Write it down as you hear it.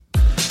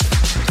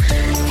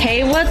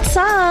Hey, what's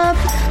up?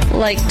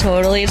 Like,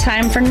 totally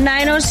time for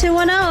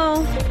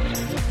 90210.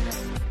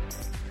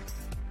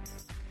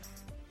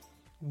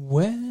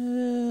 Well,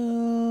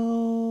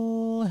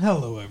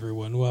 hello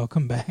everyone.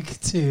 Welcome back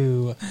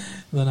to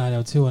the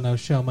 90210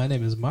 show. My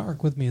name is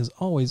Mark. With me as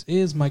always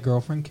is my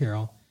girlfriend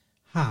Carol.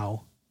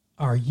 How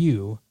are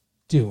you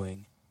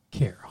doing,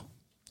 Carol?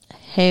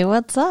 Hey,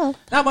 what's up?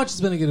 Not much.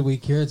 It's been a good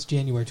week here. It's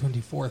January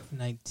 24th,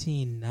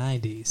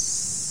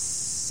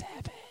 1997.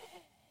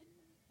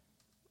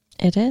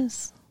 It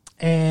is.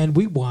 And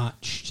we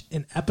watched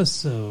an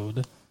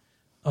episode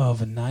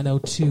of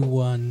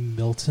 9021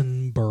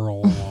 Milton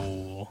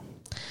Berle.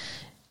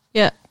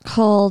 Yeah,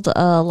 called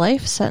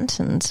Life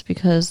Sentence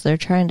because they're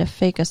trying to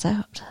fake us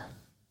out.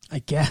 I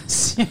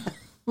guess.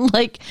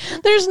 Like,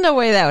 there's no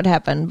way that would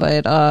happen,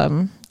 but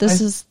this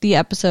is the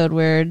episode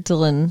where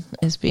Dylan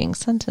is being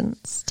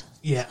sentenced.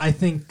 Yeah, I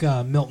think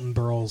Milton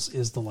Berle's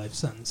is the life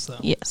sentence, though.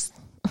 Yes,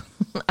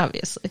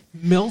 obviously.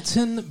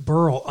 Milton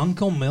Berle,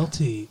 Uncle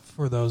Milty,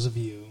 for those of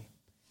you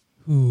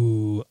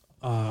who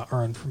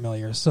are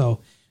unfamiliar. So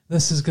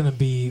this is going to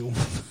be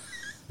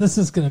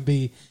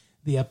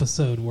the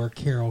episode where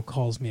Carol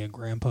calls me a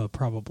grandpa,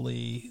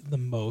 probably the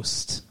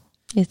most.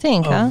 You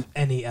think, of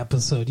any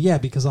episode. Yeah,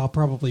 because I'll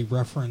probably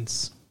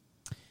reference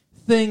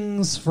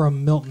things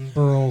from Milton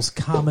Berle's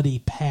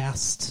comedy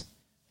past,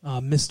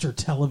 Mr.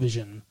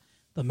 Television,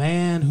 the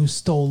man who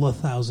stole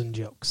 1,000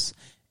 jokes,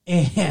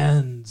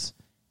 and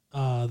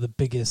the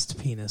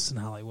biggest penis in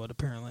Hollywood,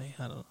 apparently.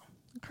 I don't know.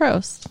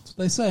 Gross. That's what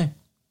they say.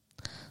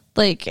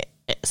 Like,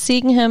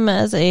 seeing him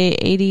as a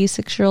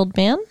 86-year-old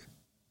man?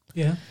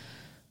 Yeah.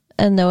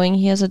 And knowing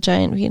he has a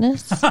giant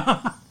penis?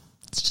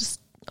 It's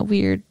just a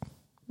weird...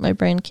 My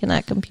brain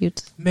cannot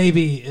compute.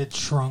 Maybe it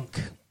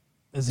shrunk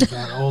as he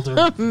got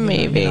older.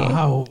 Maybe. You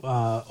know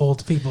how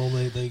old people,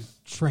 they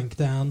shrink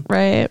down.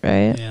 Right.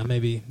 Yeah,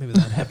 maybe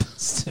that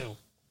happens too.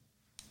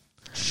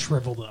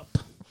 Shriveled up.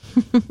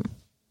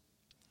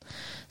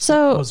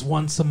 So It was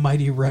once a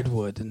mighty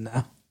redwood, and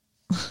now...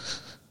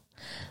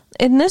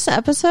 in this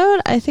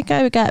episode, I think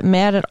I got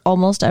mad at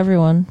almost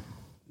everyone.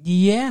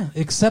 Yeah,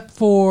 except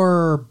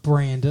for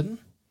Brandon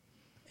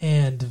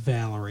and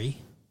Valerie.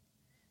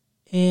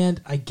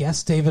 And I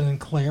guess David and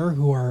Claire,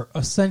 who are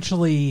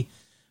essentially,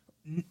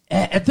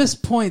 at this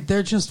point,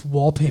 they're just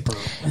wallpaper.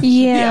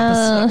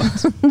 Yeah,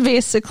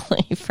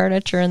 basically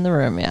furniture in the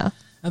room, yeah.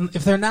 And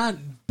if they're not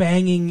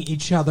banging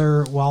each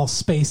other while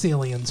space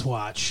aliens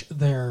watch,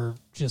 they're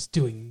just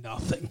doing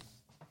nothing.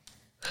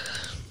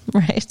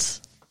 Right.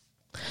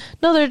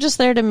 No, they're just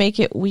there to make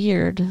it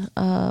weird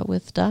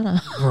with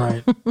Donna.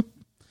 Right.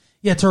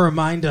 Yeah, to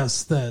remind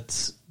us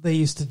that they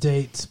used to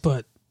date,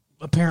 but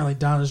apparently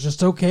Donna's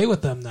just okay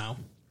with them now.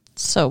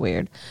 So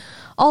weird.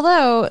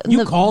 Although...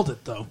 You called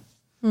it, though.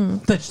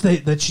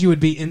 That she would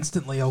be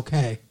instantly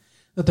okay.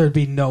 That there'd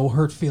be no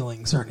hurt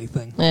feelings or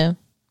anything. Yeah.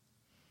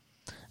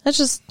 That's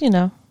just,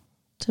 to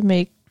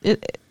make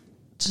it...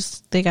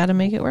 Just, they got to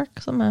make it work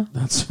somehow.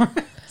 That's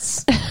right.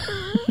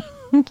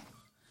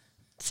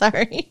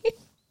 Sorry.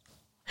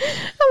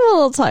 I'm a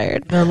little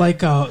tired. They're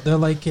like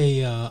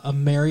a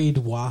married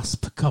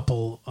WASP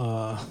couple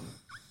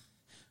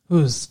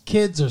whose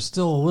kids are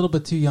still a little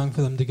bit too young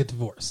for them to get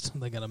divorced.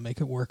 They got to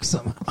make it work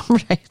somehow.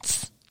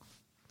 Right.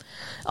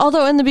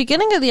 Although in the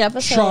beginning of the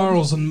episode...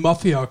 Charles and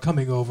Muffy are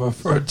coming over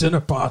for a dinner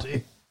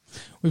party.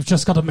 We've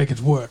just got to make it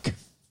work.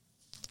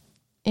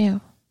 Ew.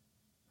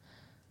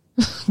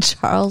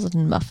 Charles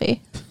and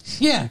Muffy.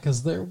 Yeah,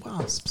 because they're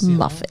wasps.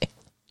 Muffy.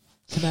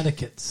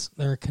 Connecticut.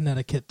 They're a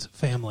Connecticut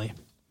family,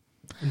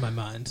 in my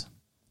mind.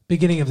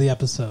 Beginning of the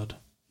episode.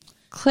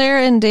 Claire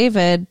and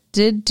David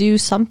did do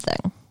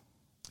something.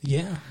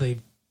 Yeah,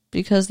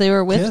 because they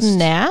were with kissed?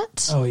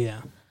 Nat. Oh,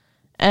 yeah.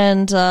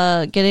 And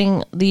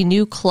getting the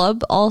new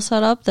club all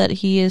set up that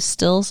he is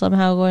still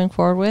somehow going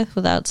forward with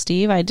without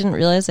Steve. I didn't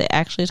realize they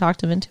actually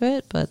talked him into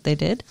it, but they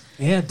did.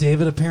 Yeah,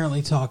 David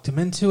apparently talked him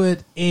into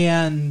it,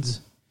 and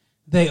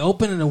they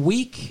open in a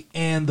week,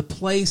 and the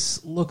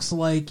place looks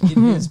like it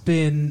has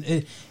been...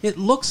 It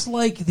looks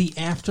like the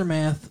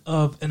aftermath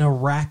of an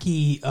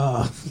Iraqi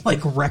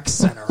rec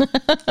center.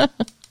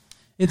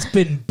 It's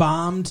been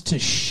bombed to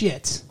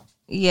shit.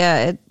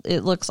 Yeah,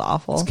 it looks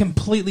awful. It's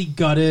completely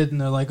gutted, and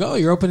they're like, oh,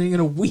 you're opening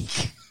in a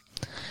week.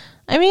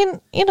 I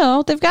mean,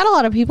 they've got a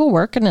lot of people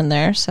working in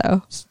there,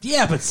 so...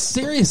 Yeah, but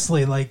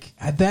seriously,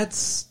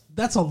 that's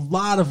a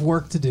lot of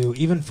work to do,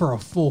 even for a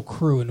full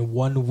crew in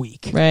 1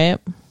 week. Right.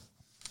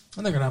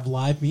 And they're going to have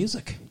live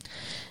music.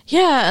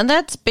 Yeah, and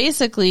that's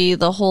basically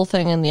the whole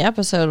thing in the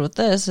episode with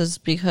this, is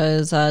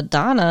because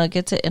Donna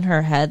gets it in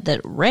her head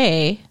that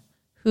Ray,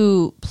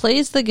 who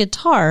plays the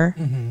guitar...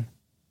 Mm-hmm.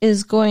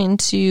 is going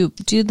to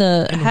do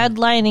the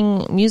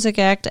headlining music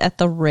act at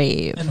the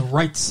rave. And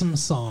write some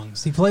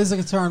songs. He plays the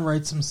guitar and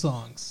writes some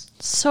songs.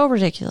 So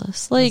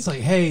ridiculous. It's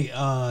like, hey,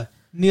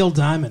 Neil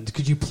Diamond,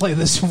 could you play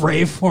this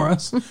rave for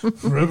us?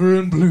 Forever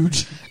in Blue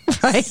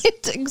Jeans. Right?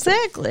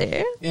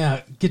 Exactly.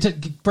 Yeah,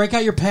 break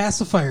out your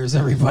pacifiers,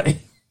 everybody.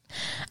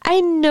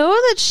 I know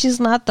that she's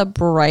not the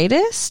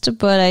brightest,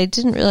 but I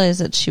didn't realize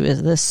that she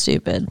was this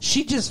stupid.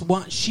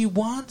 She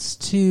wants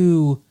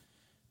to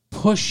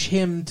push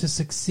him to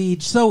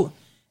succeed. So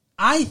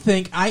I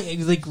think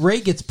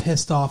Ray gets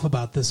pissed off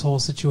about this whole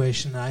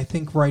situation, and I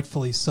think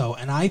rightfully so.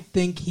 And I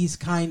think he's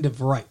kind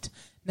of right.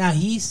 Now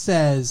he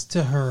says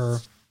to her,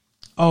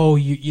 "Oh,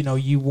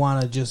 you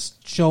want to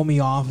just show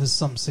me off as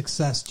some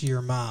success to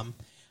your mom."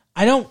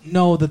 I don't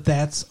know that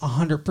that's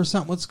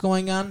 100% what's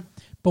going on.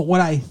 But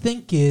what I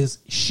think is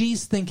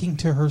she's thinking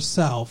to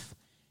herself,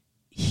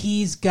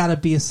 he's got to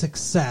be a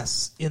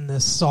success in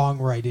this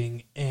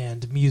songwriting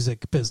and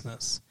music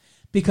business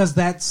because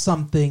that's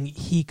something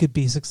he could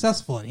be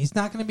successful in. He's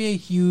not going to be a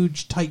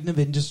huge titan of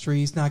industry.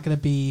 He's not going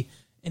to be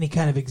any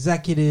kind of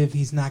executive.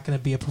 He's not going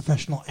to be a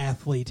professional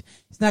athlete.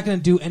 He's not going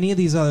to do any of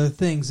these other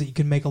things that you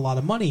can make a lot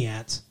of money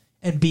at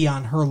and be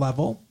on her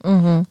level.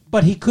 Mm-hmm.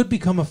 But he could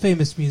become a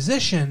famous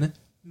musician,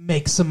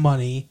 make some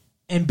money,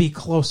 and be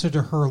closer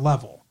to her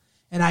level.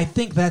 And I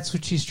think that's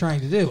what she's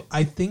trying to do.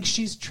 I think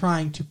she's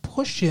trying to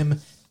push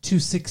him to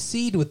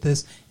succeed with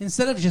this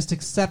instead of just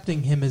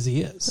accepting him as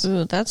he is.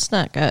 Ooh, that's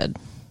not good.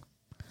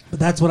 But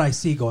that's what I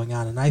see going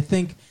on. And I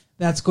think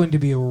that's going to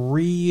be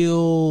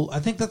I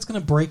think that's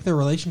going to break their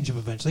relationship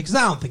eventually. Because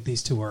I don't think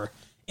these two are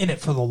in it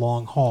for the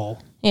long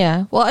haul.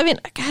 Yeah. Well, I mean,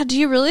 God, do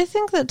you really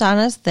think that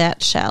Donna's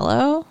that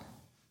shallow?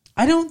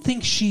 I don't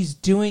think she's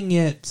doing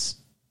it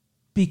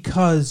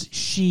because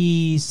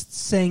she's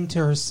saying to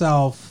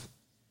herself,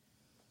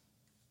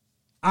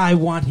 I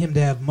want him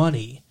to have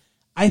money.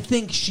 I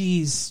think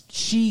she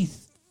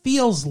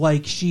feels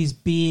like she's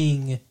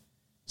being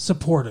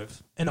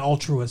supportive and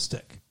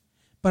altruistic.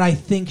 But I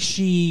think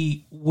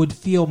she would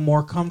feel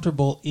more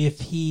comfortable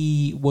if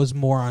he was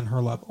more on her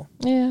level.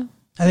 Yeah.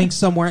 I think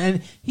somewhere.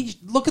 And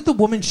look at the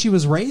woman she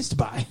was raised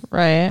by.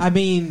 Right. I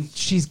mean,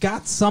 she's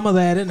got some of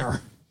that in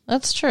her.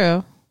 That's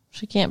true.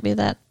 She can't be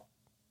that.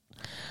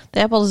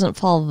 The apple doesn't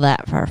fall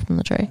that far from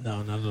the tree.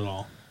 No, not at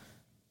all.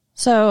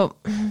 So...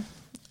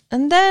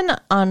 And then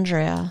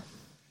Andrea.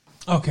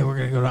 Okay, we're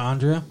going to go to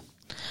Andrea.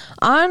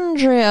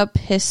 Andrea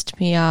pissed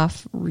me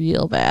off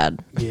real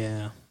bad.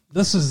 Yeah.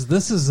 This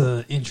is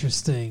a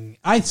interesting.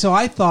 I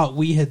thought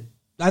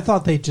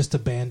they just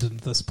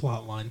abandoned this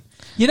plot line.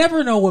 You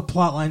never know what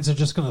plot lines they're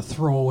just going to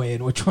throw away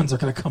and which ones are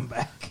going to come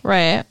back.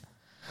 Right.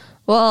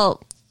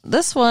 Well,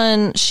 this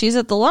one, she's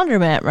at the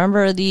laundromat.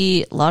 Remember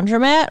the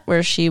laundromat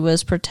where she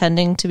was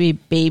pretending to be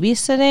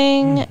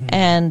babysitting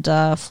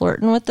and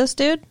flirting with this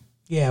dude?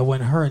 Yeah,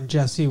 when her and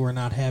Jesse were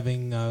not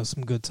having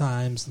some good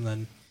times, and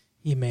then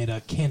he made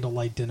a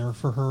candlelight dinner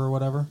for her or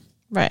whatever.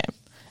 Right.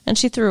 And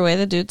she threw away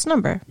the dude's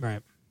number.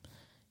 Right.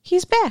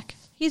 He's back.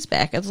 He's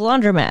back at the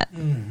laundromat.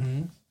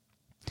 Mm-hmm.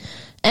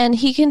 And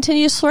he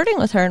continues flirting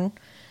with her. And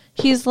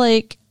he's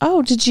like,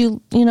 oh, did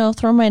you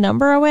throw my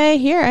number away?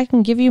 Here, I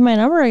can give you my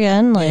number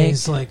again. Like, yeah,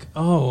 he's like,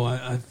 oh,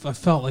 I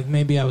felt like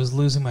maybe I was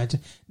losing my...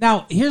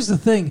 Now, here's the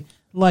thing.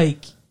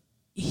 Like,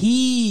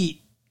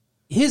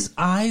 his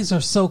eyes are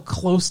so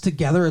close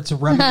together, it's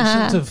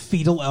reminiscent of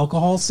fetal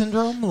alcohol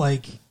syndrome.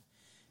 Like,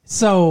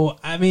 so,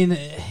 I mean,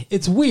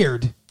 it's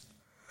weird.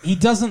 He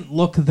doesn't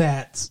look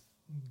that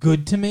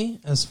good to me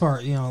as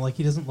far, like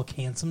he doesn't look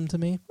handsome to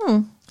me.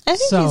 I think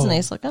he's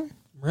nice looking.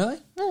 Really?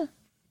 Yeah.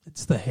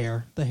 It's the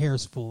hair. The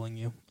hair's fooling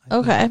you.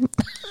 Okay.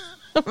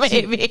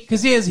 Maybe.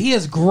 Because he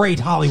has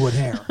great Hollywood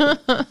hair.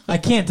 I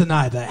can't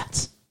deny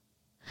that.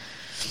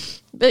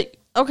 But...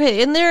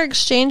 Okay, in their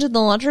exchange in the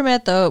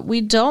laundromat, though,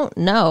 we don't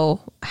know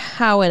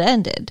how it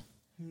ended.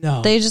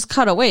 No. They just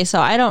cut away, so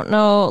I don't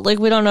know. Like,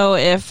 we don't know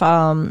if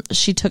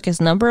she took his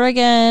number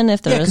again,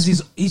 if there was...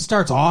 because he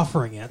starts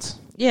offering it.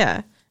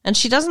 Yeah, and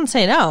she doesn't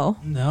say no.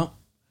 No.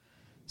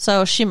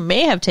 So she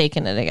may have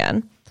taken it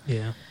again.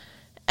 Yeah.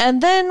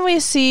 And then we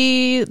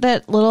see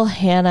that little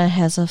Hannah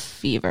has a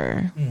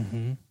fever.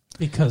 Mm-hmm.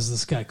 Because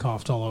this guy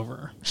coughed all over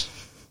her.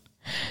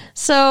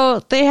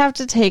 So they have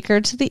to take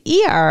her to the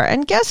ER.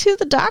 And guess who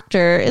the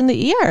doctor in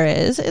the ER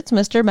is? It's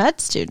Mr.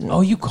 Med Student. Oh,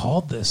 you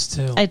called this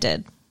too. I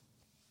did.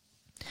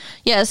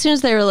 Yeah, as soon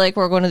as they were like,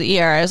 we're going to the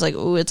ER, I was like,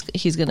 ooh,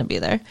 he's going to be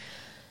there.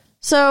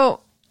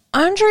 So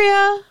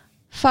Andrea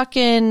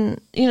fucking,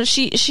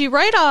 she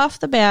right off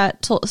the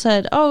bat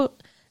said, oh,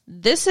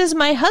 this is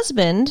my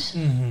husband,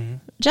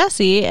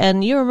 Jesse,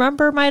 and you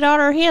remember my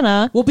daughter,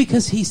 Hannah. Well,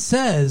 because he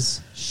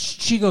says,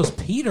 she goes,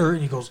 Peter,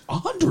 and he goes,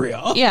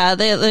 Andrea. Yeah,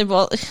 they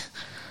both...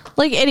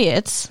 Like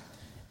idiots.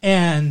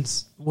 And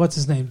what's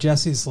his name?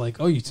 Jesse's like,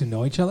 oh, you two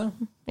know each other?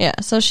 Yeah,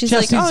 so she's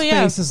Jesse's like, oh,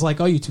 yeah. face is like,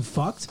 oh, you two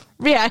fucked?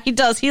 Yeah, he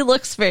does. He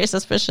looks very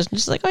suspicious. And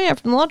she's like, oh, yeah,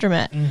 from the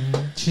laundromat.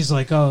 Mm-hmm. She's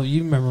like, oh,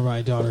 you remember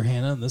my daughter,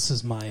 Hannah, and this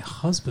is my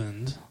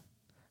husband,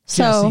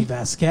 Jesse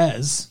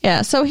Vasquez.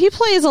 Yeah, so he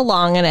plays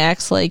along and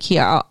acts like he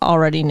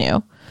already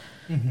knew.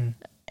 Mm-hmm.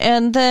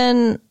 And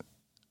then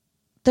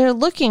they're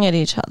looking at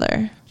each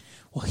other.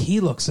 Well, he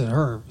looks at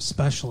her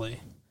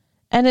especially.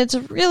 And it's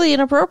really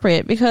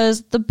inappropriate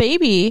because the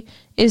baby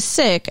is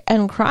sick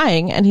and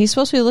crying, and he's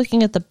supposed to be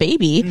looking at the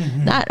baby,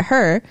 not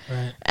her.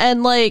 Right.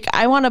 And, like,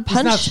 I want to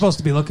punch... He's not supposed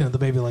to be looking at the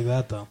baby like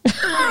that, though.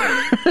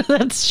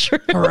 That's true.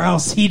 Or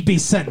else he'd be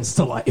sentenced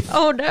to life.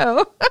 Oh,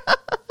 no.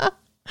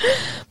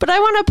 But I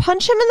want to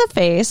punch him in the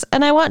face,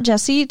 and I want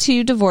Jesse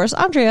to divorce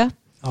Andrea.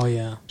 Oh,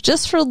 yeah.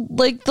 Just for,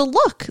 like, the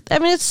look. I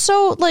mean, it's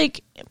so,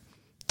 like,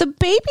 the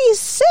baby's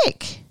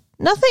sick.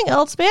 Nothing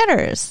else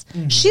matters.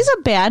 She's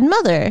a bad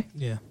mother.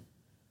 Yeah.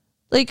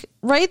 Like,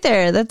 right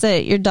there, that's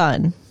it. You're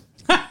done.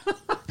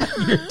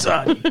 You're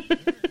done.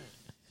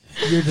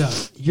 You're done.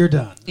 You're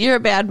done. You're a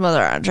bad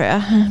mother,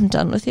 Andrea. I'm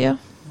done with you.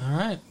 All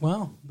right.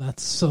 Well,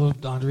 that's so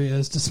Andrea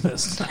is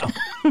dismissed now.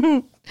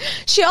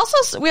 We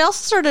also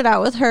started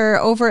out with her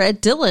over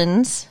at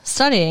Dylan's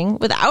studying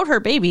without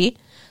her baby.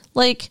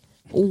 Like,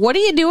 what are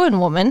you doing,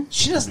 woman?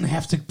 She doesn't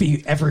have to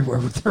be everywhere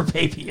with her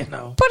baby, you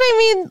know. But I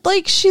mean,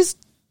 like, she's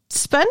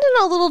spending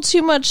a little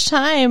too much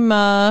time,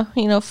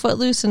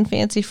 footloose and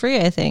fancy free,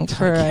 I think,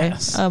 for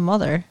a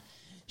mother.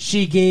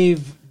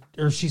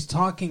 She's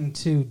talking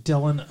to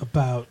Dylan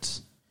about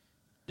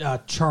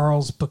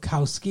Charles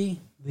Bukowski,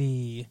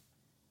 the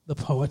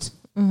poet.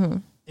 Mm-hmm.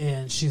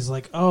 And she's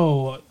like,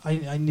 oh,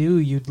 I knew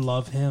you'd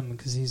love him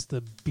because he's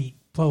the beat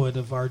poet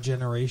of our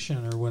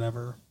generation or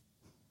whatever.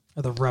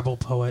 Or the rebel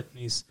poet. And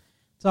he's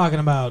talking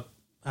about,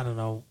 I don't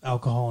know,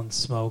 alcohol and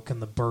smoke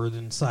and the bird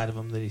inside of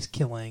him that he's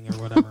killing or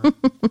whatever.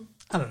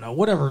 I don't know,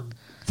 whatever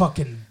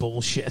fucking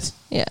bullshit.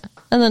 Yeah.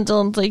 And then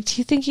Dylan's like,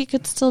 do you think he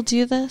could still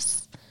do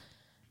this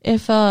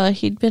if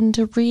he'd been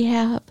to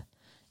rehab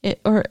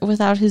or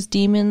without his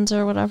demons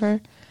or whatever?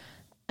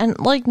 And,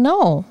 like,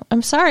 no,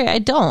 I'm sorry, I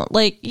don't.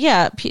 Like,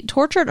 yeah,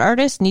 tortured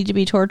artists need to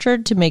be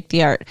tortured to make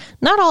the art.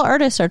 Not all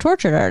artists are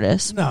tortured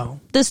artists. No.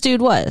 This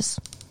dude was.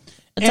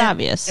 It's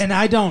obvious. And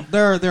I don't,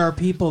 there are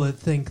people that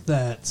think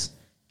that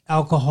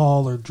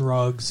alcohol or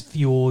drugs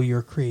fuel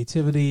your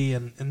creativity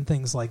and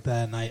things like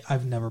that, and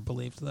I've never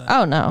believed that.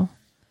 Oh, no.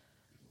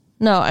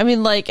 No, I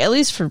mean, like, at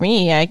least for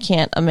me, I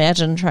can't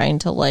imagine trying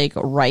to, like,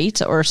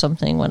 write or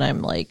something when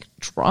I'm, like,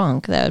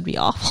 drunk. That would be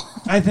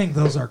awful. I think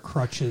those are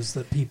crutches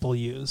that people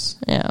use.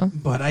 Yeah.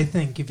 But I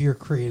think if you're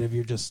creative,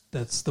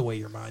 that's the way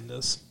your mind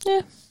is.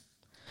 Yeah.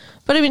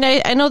 But, I mean,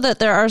 I know that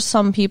there are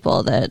some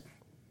people that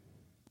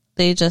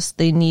they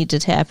need to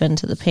tap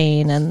into the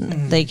pain,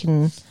 and they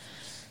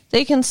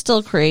can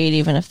still create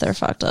even if they're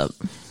fucked up.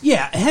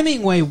 Yeah,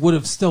 Hemingway would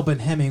have still been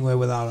Hemingway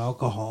without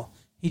alcohol.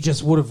 He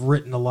just would have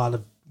written a lot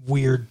of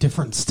weird,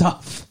 different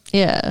stuff.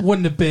 Yeah.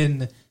 Wouldn't have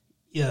been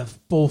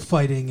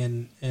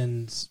bullfighting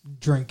and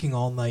drinking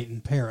all night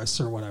in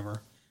Paris or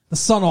whatever. The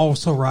Sun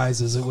Also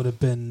Rises, it would have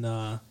been,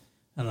 I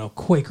don't know,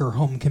 Quaker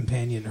Home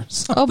Companion or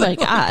something. Oh, my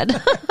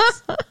God.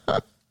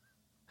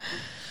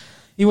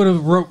 He would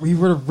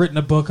have written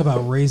a book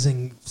about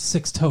raising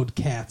six-toed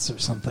cats or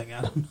something.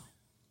 I don't know.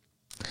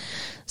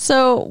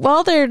 So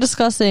while they're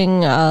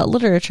discussing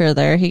literature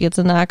there, he gets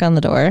a knock on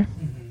the door.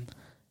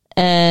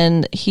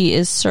 And he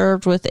is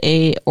served with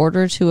a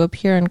order to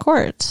appear in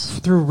court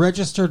through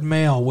registered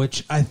mail,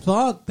 which I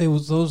thought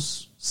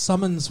those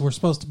summons were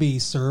supposed to be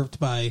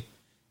served by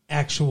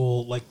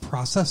actual like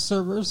process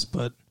servers,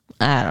 but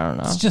I don't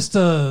know. It's just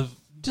a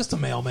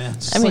mailman.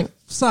 Just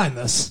sign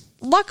this.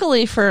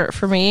 Luckily for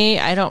me,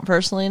 I don't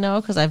personally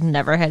know because I've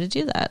never had to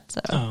do that.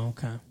 So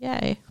okay,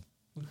 yay,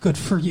 good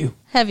for you.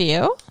 Have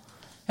you?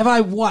 Have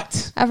I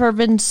what? Ever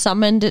been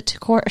summoned to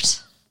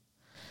court?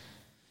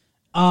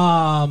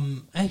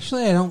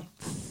 Actually, I don't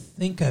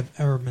think I've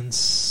ever been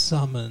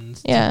summoned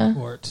to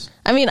court.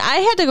 I mean, I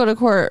had to go to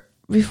court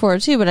before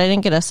too, but I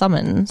didn't get a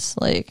summons.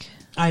 Like,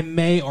 I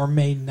may or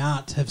may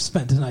not have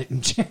spent a night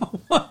in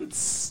jail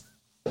once.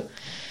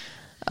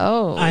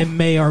 Oh. I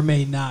may or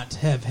may not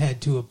have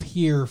had to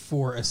appear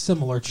for a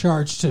similar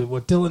charge to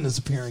what Dylan is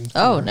appearing for.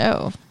 Oh,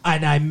 no.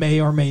 And I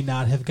may or may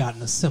not have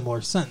gotten a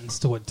similar sentence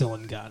to what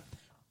Dylan got.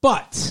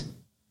 But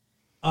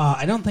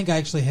I don't think I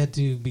actually had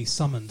to be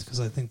summoned because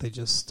I think they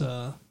just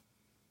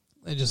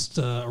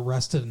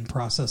arrested and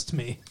processed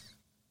me.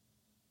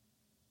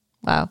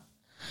 Wow.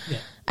 Yeah.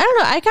 I don't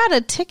know. I got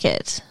a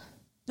ticket.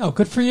 Oh,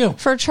 good for you.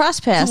 For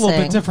trespassing. It's a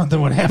little bit different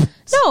than what happened.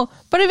 No,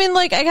 but I mean,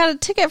 like, I got a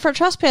ticket for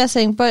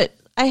trespassing, but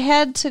I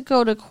had to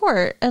go to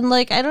court. And,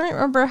 like, I don't even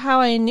remember how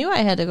I knew I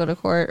had to go to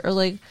court. Or,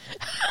 like, you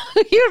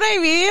know what I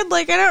mean?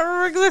 Like, I don't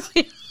remember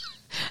exactly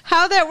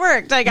how that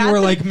worked. You were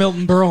like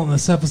Milton Berle in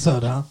this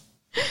episode, huh?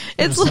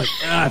 It's like,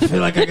 I feel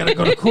like I got to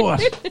go to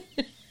court.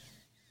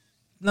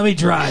 Let me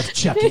drive,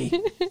 Chucky.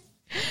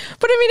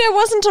 But I mean, I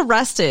wasn't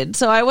arrested,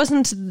 so I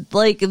wasn't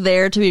like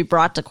there to be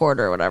brought to court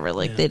or whatever,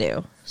 like they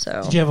do.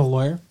 So, did you have a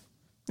lawyer?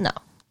 No.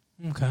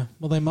 Okay.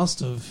 Well, they must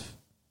have.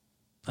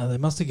 They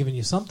must have given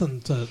you something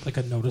to like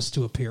a notice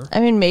to appear. I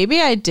mean, maybe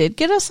I did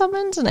get a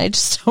summons, and I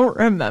just don't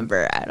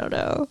remember. I don't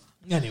know.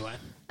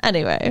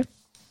 Anyway.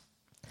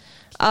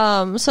 So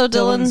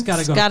Dylan's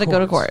got to go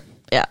to court.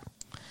 Yeah.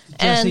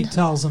 Jesse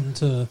tells him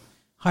to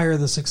hire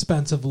this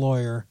expensive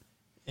lawyer,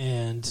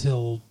 and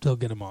he'll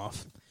get him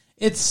off.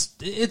 It's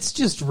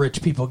just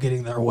rich people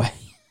getting their way.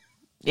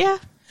 Yeah.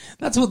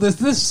 That's what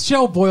this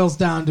show boils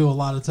down to a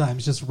lot of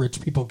times, just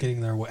rich people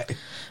getting their way.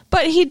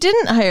 But he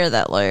didn't hire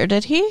that lawyer,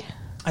 did he?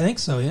 I think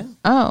so, yeah.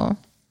 Oh,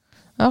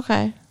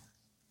 okay.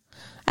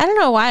 I don't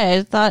know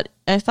why.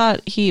 I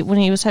thought he, when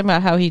he was talking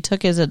about how he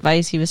took his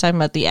advice, he was talking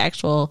about the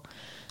actual,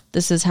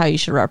 this is how you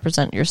should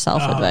represent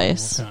yourself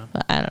advice. Okay.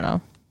 But I don't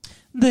know.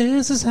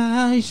 This is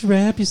how you should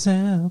rap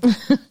yourself.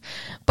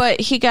 But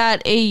he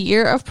got a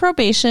year of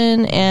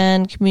probation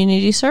and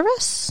community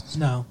service?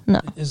 No.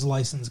 No. His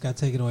license got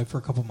taken away for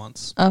a couple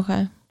months.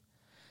 Okay.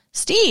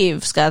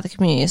 Steve's got the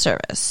community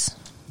service.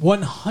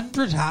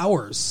 100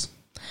 hours.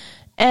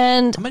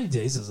 And How many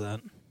days is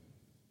that?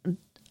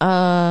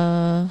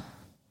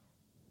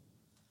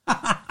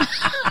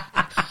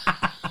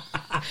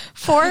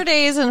 4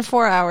 days and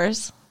 4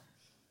 hours.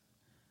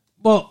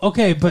 Well,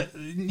 okay, but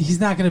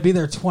he's not going to be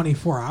there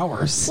 24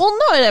 hours. Well,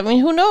 no, I mean,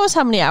 who knows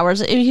how many hours?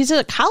 He's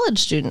a college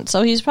student,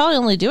 so he's probably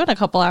only doing a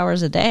couple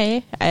hours a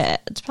day.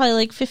 It's probably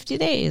like 50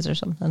 days or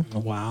something.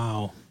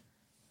 Wow.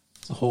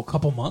 It's a whole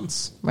couple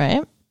months.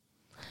 Right?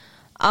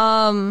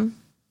 Now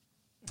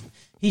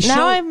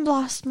I'm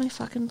lost my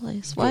fucking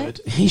place. What?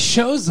 Good. He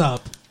shows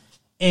up,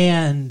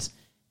 and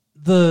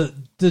the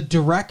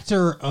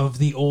director of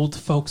the old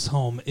folks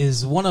home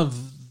is one of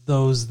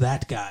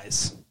that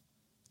guys.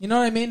 You know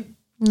what I mean?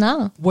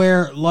 No.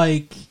 Where,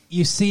 like,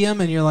 you see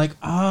him and you're like,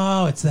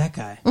 oh, it's that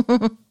guy.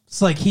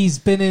 It's like he's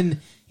been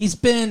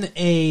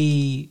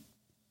a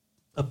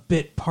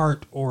bit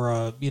part or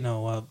a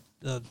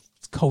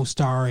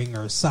co-starring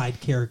or a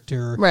side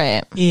character,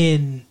 Right.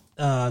 in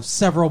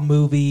several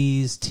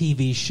movies,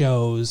 TV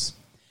shows,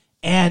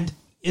 and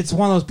it's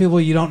one of those people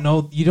you don't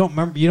know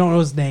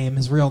his name,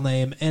 his real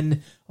name,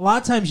 and a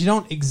lot of times you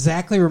don't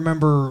exactly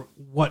remember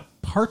what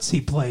parts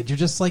he played. You're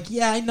just like,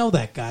 yeah, I know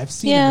that guy. I've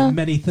seen him in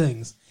many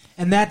things.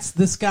 And that's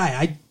this guy.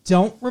 I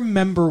don't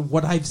remember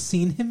what I've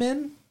seen him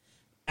in,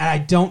 and I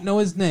don't know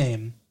his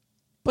name,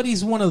 but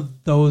he's one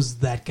of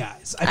that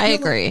guys. I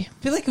agree. I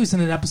feel like he was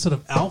in an episode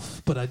of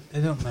Elf, but I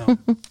don't know.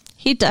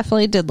 He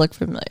definitely did look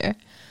familiar.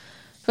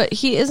 But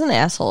he is an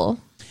asshole.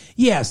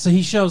 Yeah, so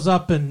he shows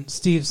up and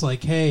Steve's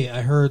like, hey,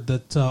 I heard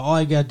that all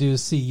I got to do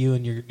is see you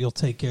and you'll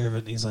take care of it.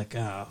 And he's like,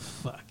 oh,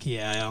 fuck,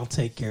 yeah, I'll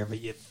take care of it,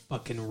 you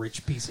fucking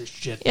rich piece of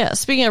shit. Yeah,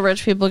 speaking of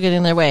rich people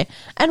getting their way.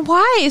 And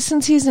why,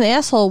 since he's an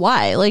asshole,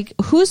 why? Like,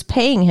 who's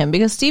paying him?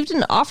 Because Steve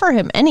didn't offer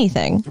him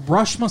anything.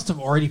 Rush must have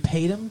already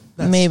paid him.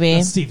 Maybe.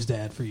 That's Steve's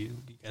dad for you.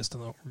 You guys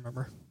don't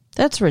remember.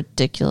 That's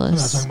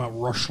ridiculous. I'm not talking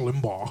about Rush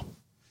Limbaugh.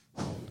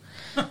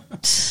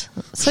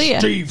 So yeah.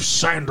 Steve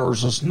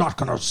Sanders is not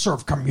going to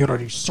serve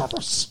community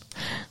service.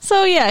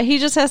 So yeah, he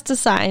just has to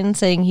sign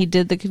saying he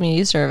did the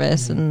community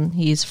service and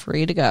he's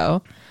free to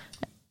go.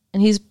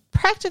 And he's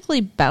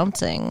practically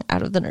bouncing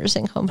out of the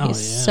nursing home.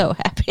 He's so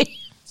happy.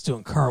 He's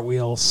doing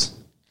cartwheels.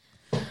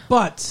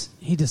 But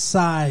he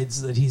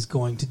decides that he's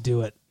going to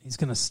do it. He's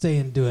going to stay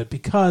and do it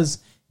because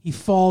he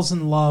falls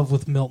in love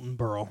with Milton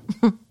Berle.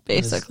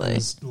 Basically.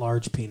 His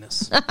large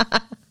penis.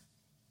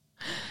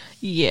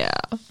 Yeah.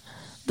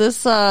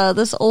 This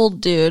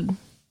old dude.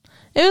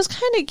 It was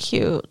kind of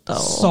cute, though.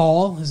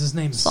 Saul? Is his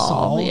name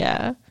Saul?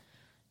 Yeah.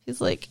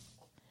 He's like,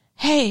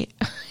 hey,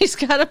 he's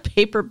got a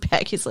paper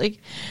bag. He's like,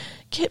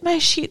 get my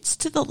sheets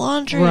to the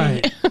laundry.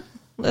 Right.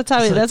 That's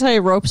how he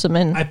ropes him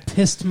in. I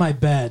pissed my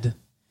bed,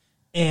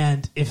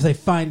 and if they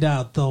find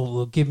out,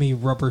 they'll give me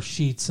rubber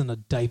sheets and a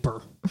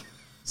diaper.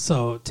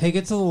 So take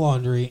it to the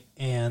laundry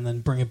and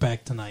then bring it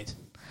back tonight.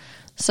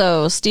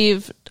 So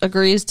Steve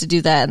agrees to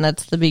do that, and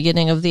that's the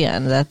beginning of the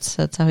end. That's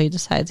how he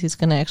decides he's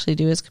going to actually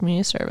do his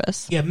community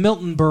service. Yeah,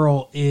 Milton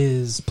Berle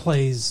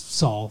plays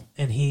Saul,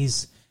 and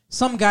he's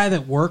some guy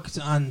that worked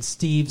on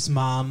Steve's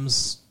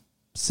mom's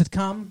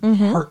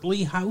sitcom,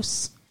 Hartley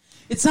House.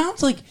 It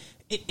sounds like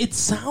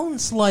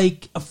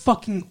a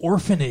fucking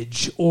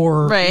orphanage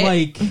or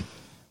like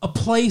a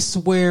place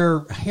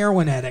where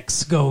heroin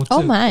addicts go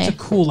to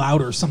cool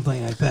out or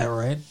something like that,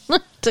 right?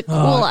 To cool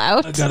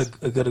out. I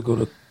gotta go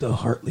to the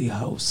Hartley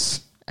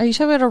House. Are you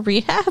talking about a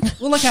rehab?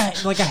 Well, like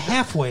a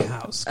halfway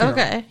house. Carol.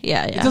 Okay,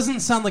 yeah. It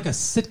doesn't sound like a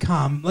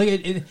sitcom. Like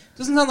it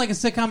doesn't sound like a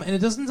sitcom, and it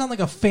doesn't sound like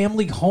a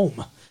family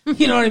home.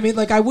 You know what I mean?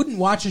 Like I wouldn't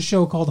watch a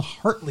show called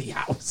Hartley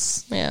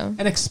House,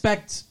 and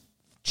expect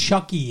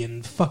Chucky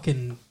and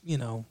fucking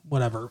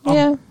whatever,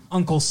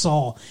 Uncle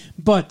Saul.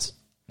 But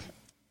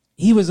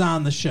he was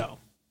on the show,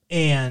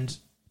 and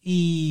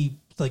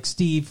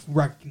Steve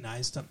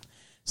recognized him.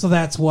 So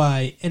that's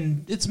why,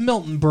 and it's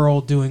Milton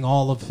Berle doing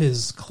all of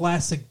his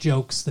classic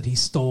jokes that he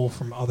stole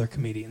from other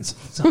comedians.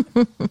 So,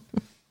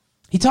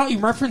 he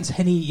referenced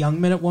Henny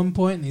Youngman at one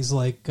point, and he's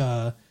like,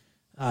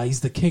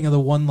 he's the king of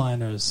the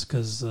one-liners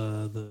because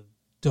the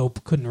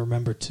dope couldn't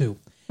remember too.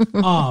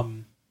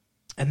 And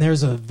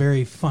there's a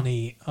very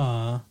funny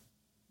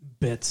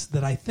bit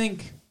that I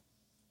think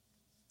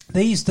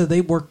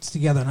they worked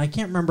together, and I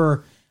can't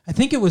remember. I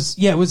think it was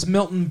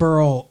Milton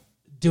Berle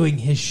doing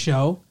his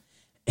show,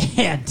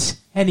 and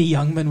Henny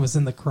Youngman was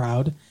in the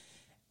crowd,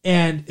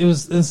 and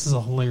this is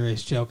a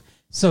hilarious joke.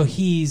 So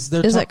is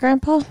that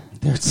Grandpa?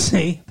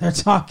 They're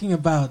talking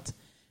about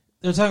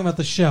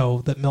the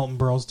show that Milton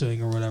Berle's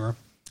doing or whatever,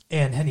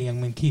 And Henny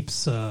Youngman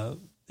keeps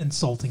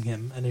insulting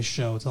him and his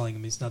show, telling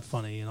him he's not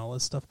funny and all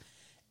this stuff.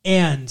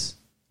 And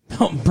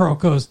Milton Berle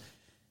goes,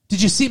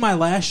 "Did you see my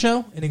last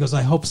show?" And he goes,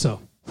 "I hope so."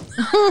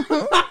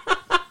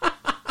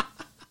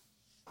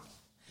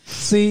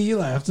 See, you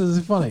laughed.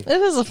 It's funny. It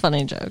is a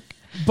funny joke.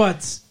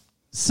 But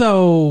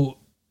so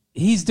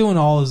he's doing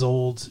all his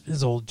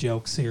old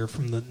jokes here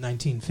from the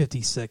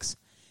 1956,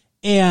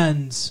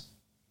 and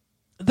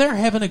they're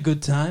having a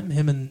good time.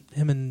 Him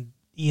and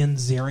Ian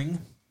Ziering.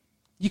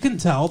 You can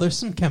tell there's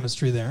some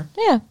chemistry there.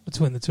 Yeah,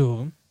 between the two of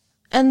them.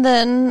 And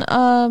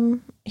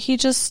then he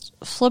just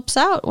flips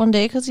out one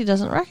day because he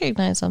doesn't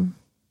recognize him.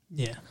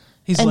 Yeah,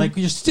 he's like,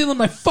 "You're stealing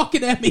my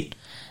fucking Emmy."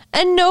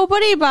 And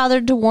nobody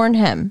bothered to warn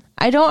him.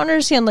 I don't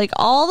understand. Like,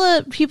 all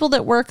the people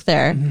that work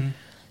there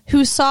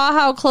who saw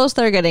how close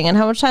they're getting and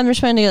how much time they're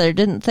spending together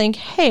didn't think,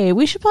 hey,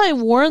 we should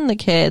probably warn the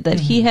kid that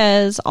he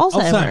has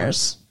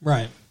Alzheimer's.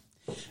 Right.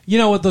 You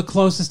know what the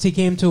closest he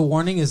came to a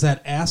warning is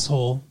that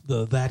asshole,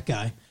 that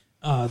guy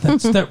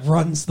that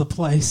runs the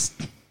place.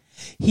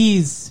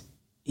 Steve's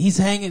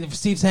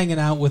hanging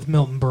out with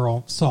Milton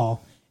Berle,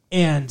 Saul,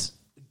 and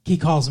he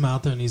calls him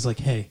out there and he's like,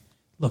 "Hey,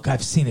 look,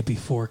 I've seen it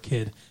before,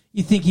 kid.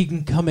 You think you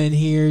can come in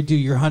here, do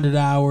your 100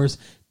 hours,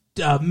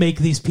 make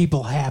these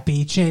people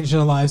happy, change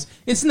their lives?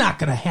 It's not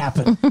going to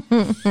happen."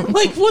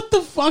 Like, what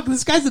the fuck?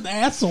 This guy's an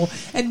asshole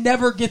and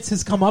never gets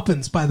his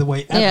comeuppance, by the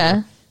way, ever.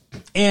 Yeah.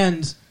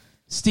 And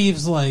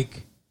Steve's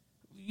like,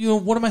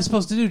 what am I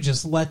supposed to do?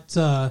 Just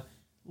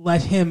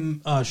let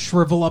him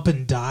shrivel up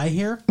and die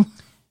here?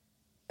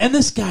 And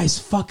this guy's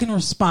fucking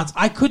response,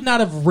 I could not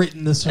have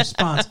written this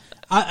response.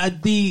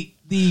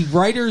 The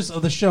writers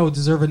of the show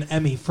deserve an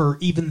Emmy for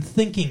even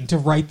thinking to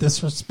write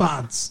this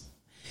response.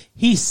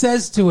 He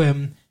says to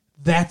him,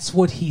 "That's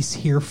what he's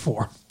here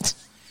for.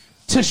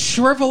 To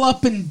shrivel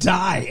up and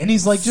die." And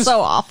he's like,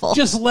 so awful.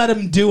 Just let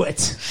him do it.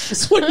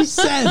 That's what he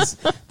says.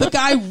 The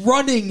guy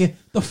running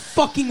the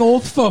fucking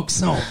old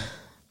folks home.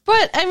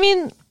 But, I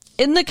mean,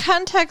 in the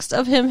context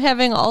of him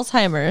having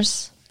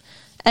Alzheimer's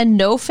and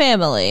no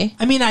family.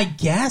 I mean, I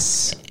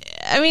guess.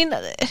 I mean,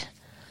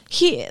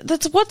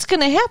 that's what's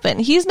going to happen.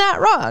 He's not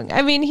wrong.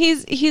 I mean,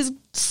 he's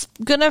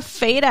going to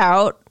fade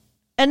out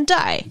and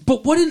die.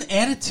 But what an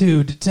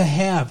attitude to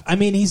have. I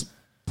mean, he's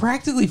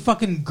practically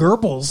fucking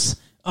Goebbels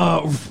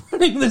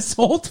running this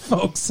old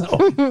folks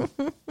home.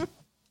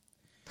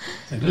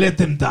 Like, let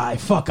them die.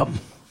 Fuck them.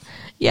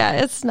 Yeah,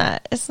 it's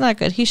not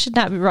good. He should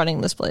not be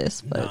running this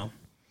place. But, no.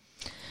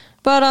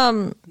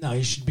 But no,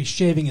 he should be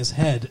shaving his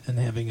head and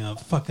having a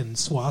fucking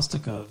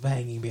swastika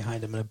hanging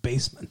behind him in a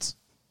basement.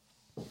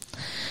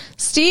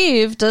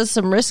 Steve does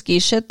some risky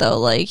shit though.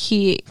 Like,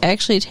 he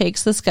actually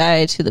takes this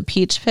guy to the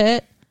Peach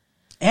Pit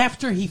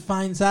after he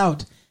finds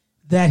out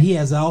that he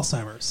has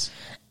Alzheimer's.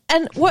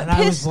 And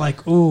I was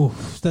like, "Ooh,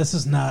 this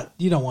is not.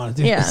 You don't want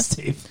to do this,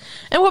 Steve."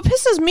 And what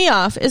pisses me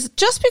off is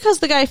just because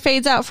the guy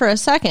fades out for a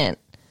second,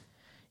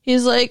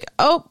 he's like,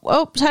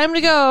 "Oh, time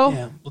to go.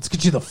 Yeah, let's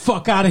get you the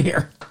fuck out of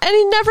here." And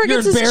he never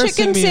gets his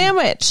chicken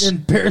sandwich. You're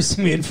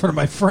embarrassing me in front of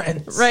my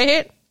friends,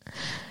 right?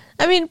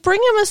 I mean, bring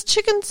him his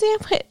chicken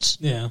sandwich.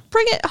 Yeah,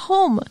 bring it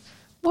home.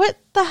 What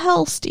the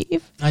hell,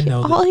 Steve? I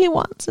know all he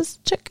wants is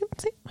chicken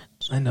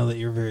sandwich. I know that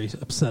you're very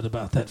upset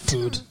about that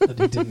food that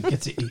he didn't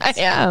get to eat. I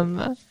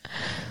am.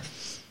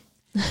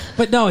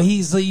 But no,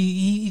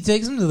 he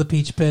takes him to the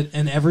Peach Pit,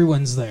 and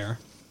everyone's there,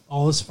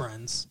 all his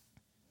friends.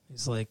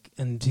 He's like,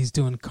 and he's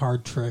doing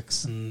card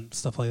tricks and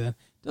stuff like that.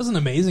 Does an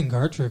amazing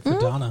card trick for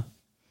Donna,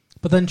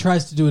 but then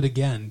tries to do it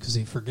again because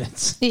he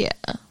forgets. Yeah,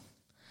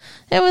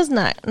 it was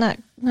not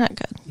good.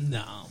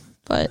 No,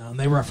 but no, and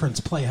they reference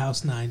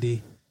Playhouse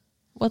 90.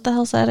 What the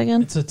hell's that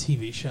again? It's a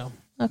TV show.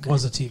 Okay. It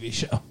was a TV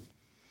show.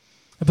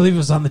 I believe it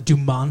was on the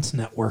Dumont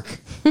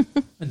Network,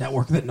 a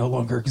network that no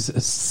longer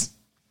exists.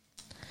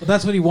 But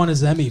that's what he won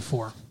his Emmy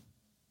for.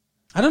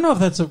 I don't know if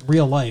that's a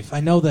real life. I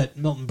know that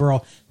Milton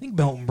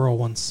Berle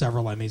won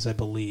several Emmys, I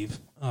believe.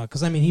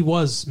 Because, I mean, he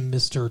was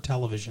Mr.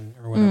 Television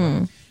or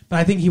whatever. But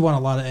I think he won a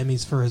lot of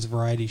Emmys for his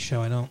variety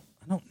show. I don't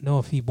know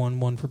if he won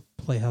one for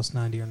Playhouse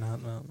 90 or not.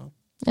 I don't know.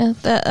 Yeah,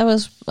 that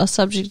was a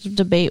subject of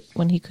debate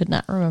when he could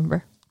not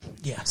remember.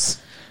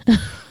 Yes.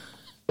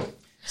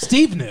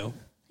 Steve knew.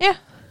 Yeah.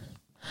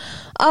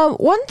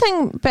 One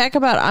thing back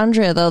about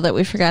Andrea, though, that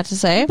we forgot to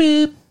say.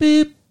 Beep,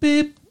 beep,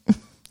 beep.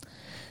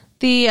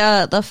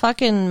 The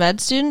fucking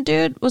med student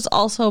dude was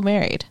also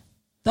married.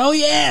 Oh,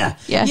 yeah.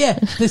 Yeah.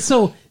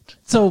 So,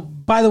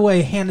 by the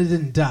way, Hannah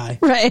didn't die.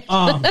 Right.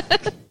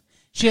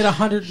 She had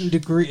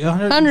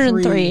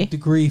 103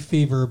 degree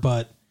fever,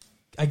 but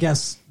I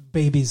guess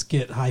babies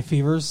get high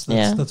fevers.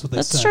 That's what they said.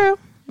 That's true.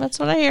 That's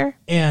what I hear.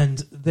 And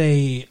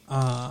they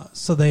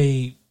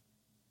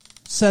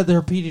said to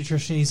her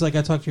pediatrician, he's like,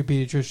 I talked to your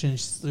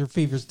pediatrician, her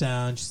fever's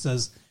down. She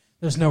says,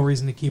 there's no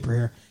reason to keep her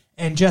here.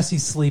 And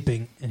Jesse's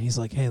sleeping, and he's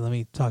like, hey, let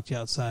me talk to you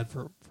outside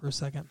for a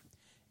second.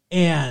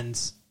 And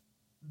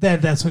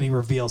then that's when he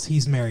reveals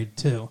he's married,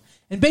 too.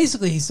 And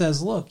basically he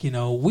says, look,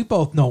 we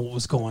both know what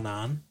was going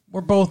on.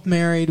 We're both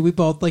married. We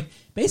both,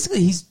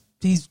 basically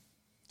he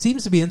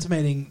seems to be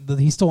intimating that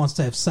he still wants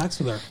to have sex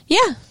with her.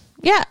 Yeah.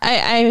 Yeah,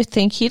 I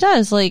think he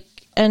does. Like,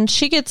 and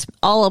she gets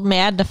all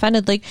mad and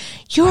offended. Like,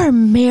 you're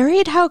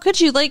married? How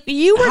could you? Like,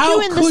 you were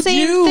doing the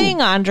same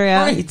thing, Andrea.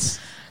 Right.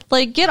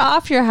 Like, get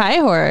off your high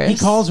horse. He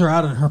calls her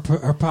out on her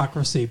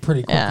hypocrisy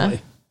pretty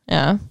quickly.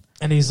 Yeah.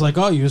 And he's like,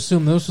 "Oh, you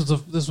assume this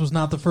was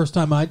not the first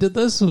time I did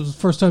this? It was the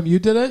first time you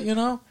did it, you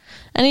know?"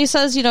 And he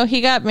says,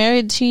 he got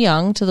married too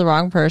young to the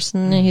wrong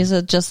person. And he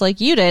said, just like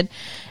you did.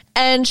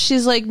 And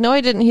she's like, "No,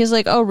 I didn't." He's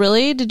like, "Oh,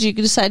 really? Did you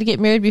decide to get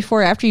married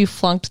before or after you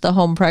flunked the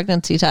home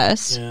pregnancy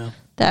test?" Yeah.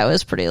 That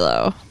was pretty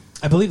low.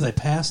 I believe they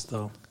passed,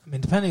 though. I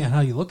mean, depending on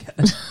how you look at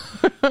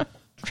it.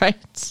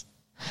 Right.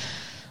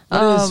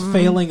 What is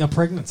failing a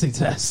pregnancy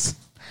test?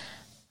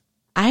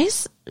 I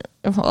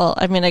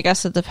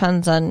guess it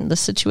depends on the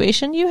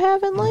situation you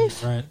have in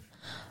life. Right.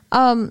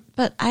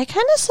 But I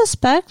kind of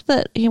suspect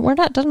that we're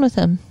not done with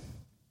him.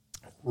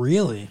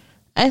 Really?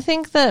 I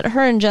think that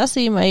her and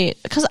Jesse might,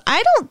 because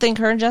I don't think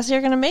her and Jesse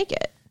are going to make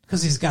it.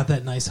 Because he's got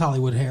that nice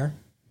Hollywood hair.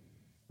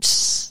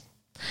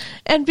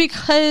 And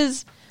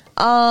because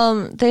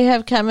they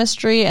have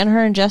chemistry and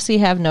her and Jesse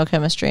have no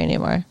chemistry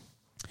anymore.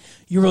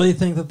 You really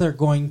think that they're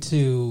going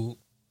to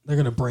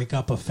break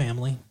up a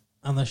family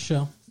on this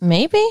show?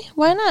 Maybe.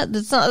 Why not?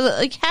 It's not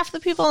like half the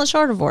people on the show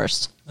are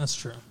divorced. That's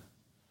true.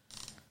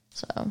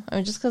 So, I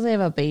mean, just because they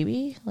have a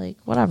baby, like,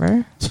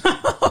 whatever.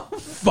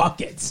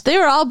 Fuck it. They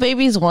were all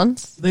babies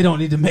once. They don't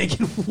need to make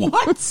it.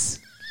 What?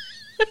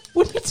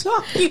 What are you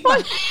talking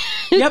about?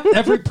 Yep,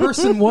 every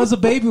person was a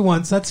baby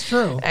once. That's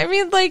true. I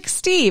mean, like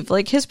Steve,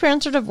 like his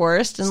parents are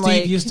divorced, and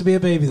Steve used to be a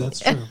baby. That's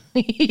true.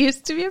 He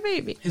used to be a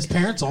baby. His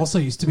parents also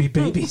used to be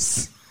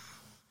babies.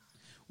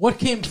 What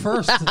came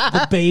first,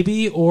 the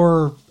baby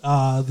or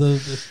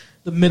the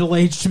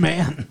middle-aged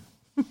man?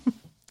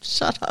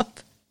 Shut up.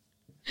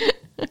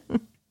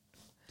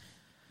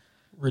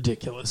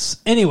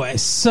 Ridiculous. Anyway,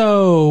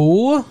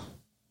 so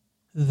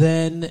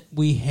then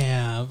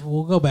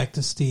we'll go back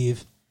to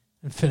Steve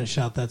and finish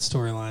out that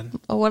storyline.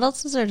 Well, what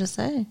else is there to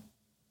say?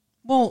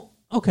 Well,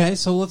 okay,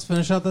 so let's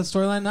finish out that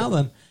storyline now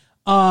then.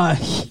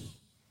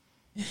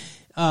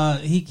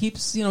 He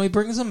keeps, he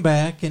brings him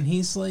back and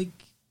he's like,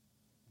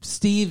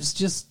 Steve's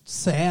just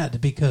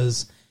sad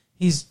because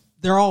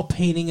they're all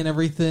painting and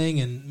everything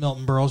and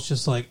Milton Berle's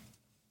just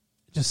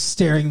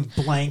staring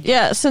blank.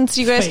 Yeah, since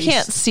you guys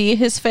can't see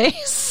his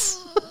face.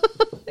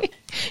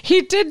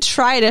 He did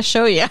try to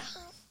show you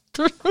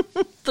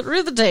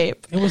through the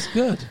tape. It was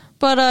good.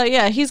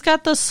 But, he's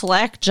got the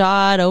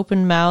slack-jawed,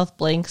 open-mouthed,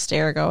 blank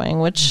stare going,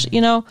 which,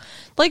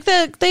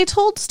 they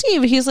told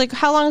Steve, he's like,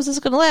 how long is this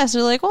going to last?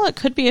 They're like, well, it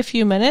could be a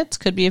few minutes,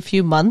 could be a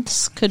few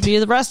months, could be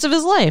the rest of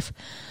his life.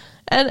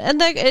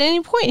 And at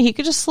any point, he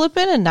could just slip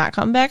in and not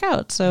come back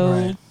out. So,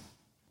 right.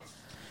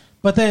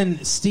 But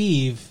then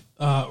Steve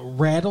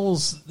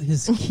rattles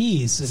his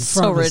keys in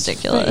front of his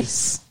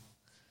face.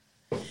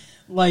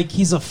 Like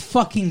he's a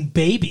fucking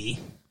baby.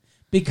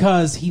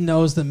 Because he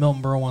knows that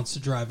Milton Berle wants to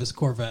drive his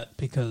Corvette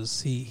because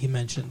he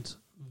mentioned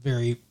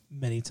very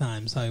many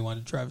times how he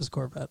wanted to drive his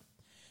Corvette.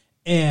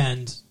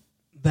 And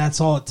that's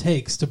all it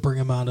takes to bring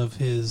him out of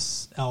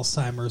his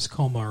Alzheimer's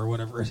coma or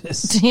whatever it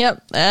is.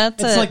 Yep,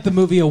 it's like the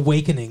movie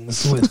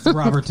Awakenings with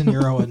Robert De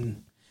Niro,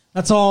 and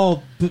that's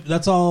all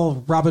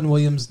Robin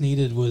Williams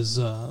needed was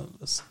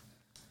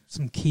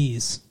some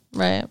keys.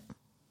 Right.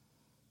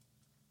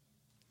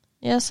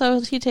 Yeah, so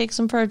he takes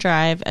him for a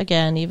drive,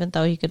 again, even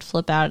though he could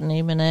flip out in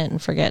any minute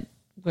and forget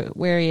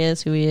where he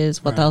is, who he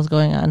is, what the hell's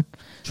going on.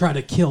 Try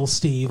to kill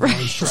Steve while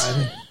he's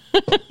driving.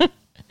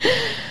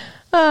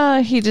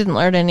 He didn't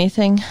learn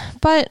anything.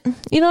 But,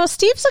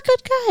 Steve's a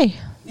good guy.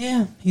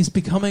 Yeah, he's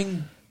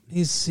becoming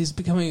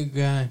a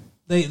guy.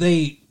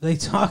 They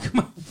talk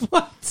about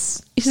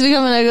what? He's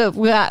becoming a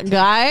good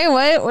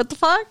guy? What the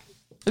fuck?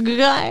 A good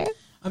guy?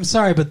 I'm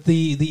sorry, but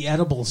the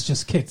edibles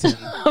just kicked in.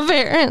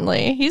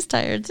 Apparently. He's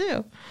tired,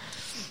 too.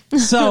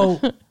 So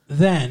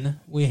then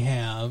we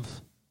have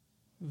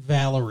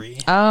Valerie.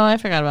 Oh, I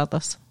forgot about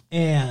this.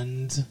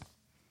 And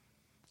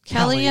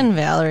Kelly and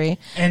Valerie.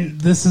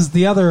 And this is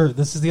the other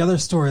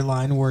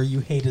storyline where you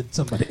hated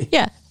somebody.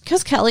 Yeah,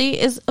 because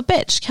Kelly is a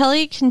bitch.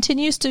 Kelly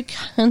continues to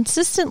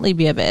consistently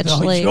be a bitch.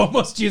 No, you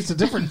almost used a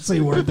different C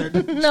word there,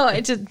 didn't you? No, I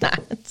did not.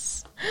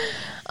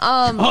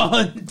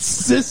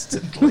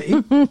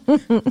 Consistently.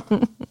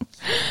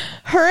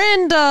 Her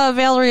and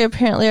Valerie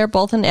apparently are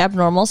both in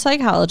abnormal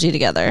psychology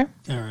together.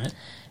 All right.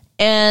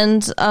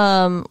 And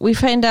we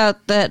find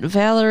out that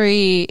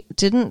Valerie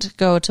didn't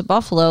go to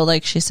Buffalo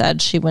like she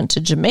said. She went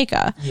to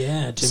Jamaica.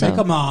 Yeah,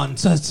 Jamaica man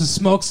says to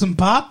smoke some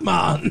pot,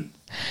 man.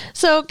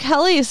 So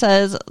Kelly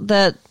says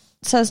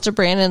to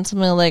Brandon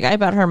something like, I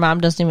bet her mom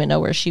doesn't even know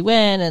where she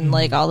went and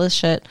like all this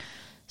shit.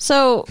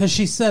 So because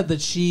she said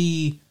that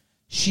she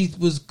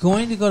was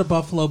going to go to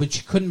Buffalo, but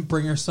she couldn't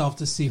bring herself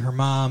to see her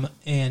mom,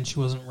 and she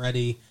wasn't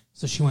ready,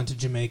 so she went to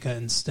Jamaica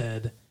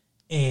instead.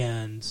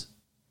 And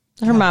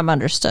her mom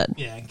understood.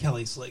 Yeah, and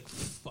Kelly's like,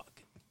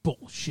 fucking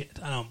bullshit.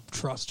 I don't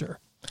trust her.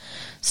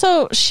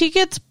 So she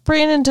gets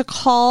Brandon to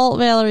call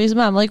Valerie's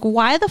mom. Like,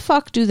 why the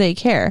fuck do they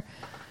care?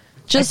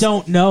 I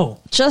don't know.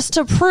 Just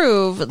to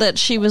prove that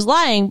she was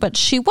lying, but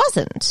she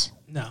wasn't.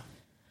 No.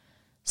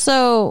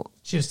 So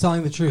She was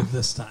telling the truth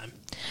this time.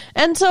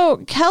 And so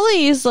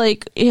Kelly's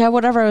like, yeah,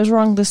 whatever, I was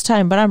wrong this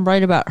time, but I'm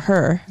right about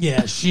her.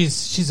 Yeah,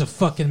 she's a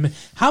fucking...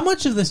 How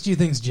much of this do you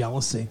think is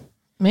jealousy?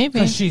 Maybe.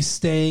 Because she's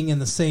staying in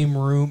the same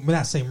room, well,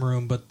 not same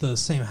room, but the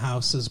same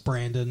house as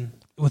Brandon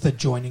with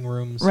adjoining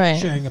rooms, Right.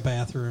 sharing a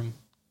bathroom.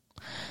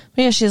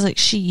 But yeah, she's like,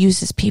 she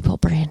uses people,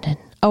 Brandon.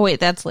 Oh, wait,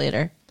 that's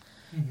later.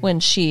 When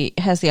she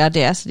has the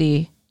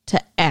audacity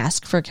to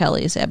ask for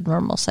Kelly's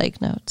abnormal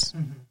psych notes.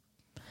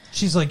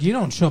 She's like, you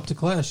don't show up to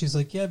class. She's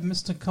like, yeah, I've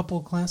missed a couple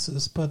of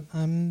classes, but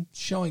I'm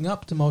showing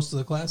up to most of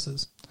the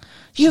classes.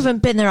 You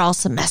haven't been there all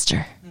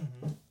semester.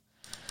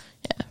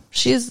 Yeah,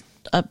 she's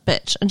a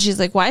bitch. And she's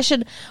like, why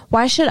should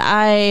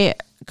I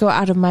go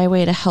out of my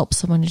way to help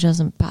someone who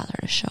doesn't bother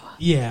to show up?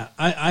 Yeah,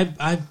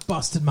 I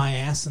busted my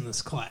ass in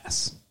this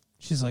class.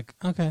 She's like,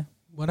 okay,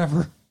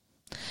 whatever.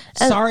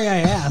 Sorry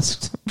I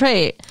asked.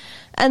 Right.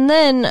 And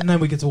then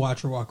we get to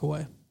watch her walk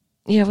away.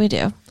 yeah, we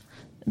do.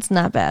 It's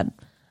not bad.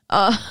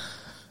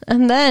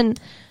 And then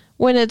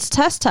when it's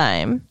test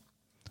time,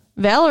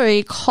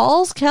 Valerie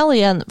calls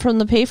Kelly from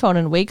the payphone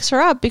and wakes her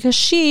up because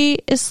she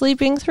is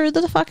sleeping through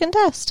the fucking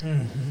test.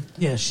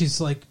 Yeah, she's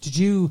like, did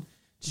you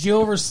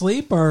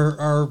oversleep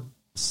our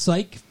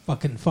psych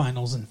fucking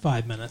finals in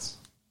 5 minutes?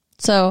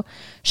 So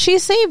she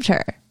saved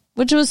her,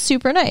 which was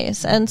super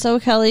nice. And so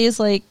Kelly is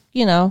like,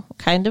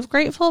 kind of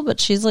grateful, but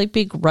she's like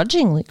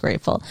begrudgingly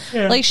grateful.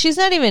 Yeah. Like she's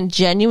not even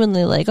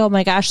genuinely like, oh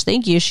my gosh,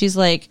 thank you. She's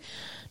like,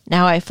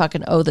 now I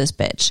fucking owe this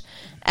bitch.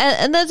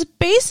 And that's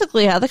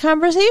basically how the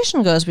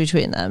conversation goes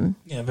between them.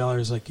 Yeah,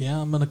 Valerie's like,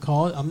 yeah, I'm going to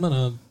call it. I'm going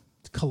to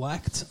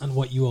collect on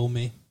what you owe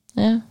me.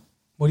 Yeah.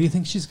 What do you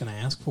think she's going to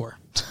ask for?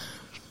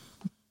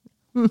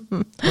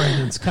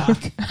 Brandon's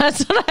cock.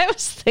 That's what I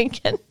was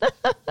thinking.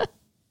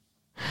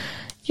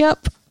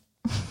 Yep.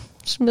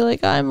 She'll be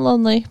like, I'm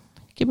lonely.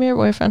 Give me your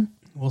boyfriend.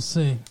 We'll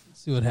see.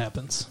 See what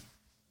happens.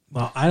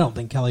 Well, I don't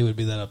think Kelly would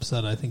be that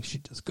upset. I think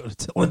she'd just go to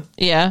Dylan.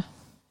 Yeah.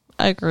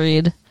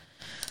 Agreed.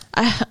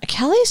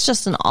 Kelly's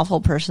just an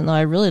awful person, though.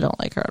 I really don't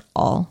like her at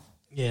all.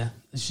 Yeah.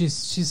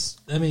 She's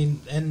I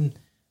mean, and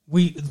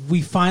we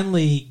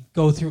finally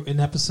go through an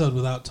episode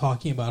without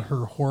talking about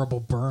her horrible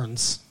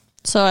burns.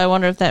 So I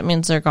wonder if that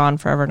means they're gone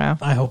forever now.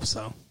 I hope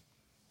so.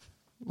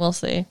 We'll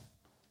see.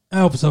 I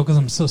hope so, because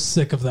I'm so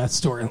sick of that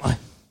storyline.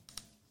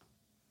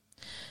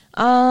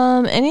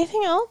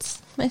 Anything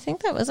else? I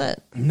think that was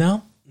it.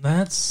 No,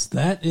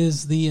 that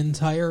is the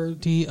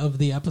entirety of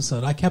the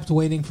episode. I kept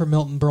waiting for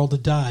Milton Berle to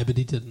die, but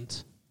he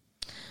didn't.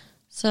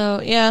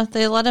 So, yeah,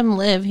 they let him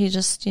live. He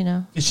just,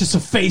 It's just a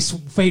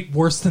fate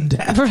worse than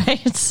death.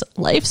 Right. It's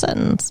life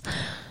sentence.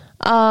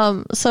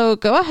 So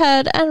go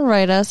ahead and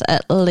write us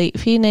at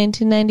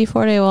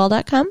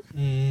latefee1994@AOL.com.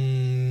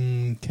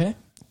 Okay.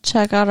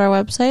 Check out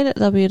our website at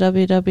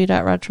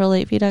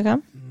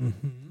www.retrolatefee.com.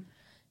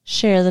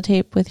 Share the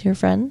tape with your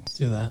friends.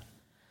 Do that.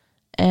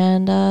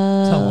 And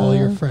tell all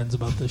your friends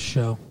about this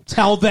show.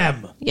 Tell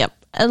them. Yep.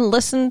 And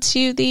listen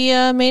to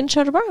the main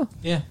show tomorrow.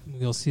 Yeah.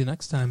 We'll see you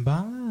next time.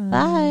 Bye.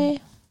 Bye.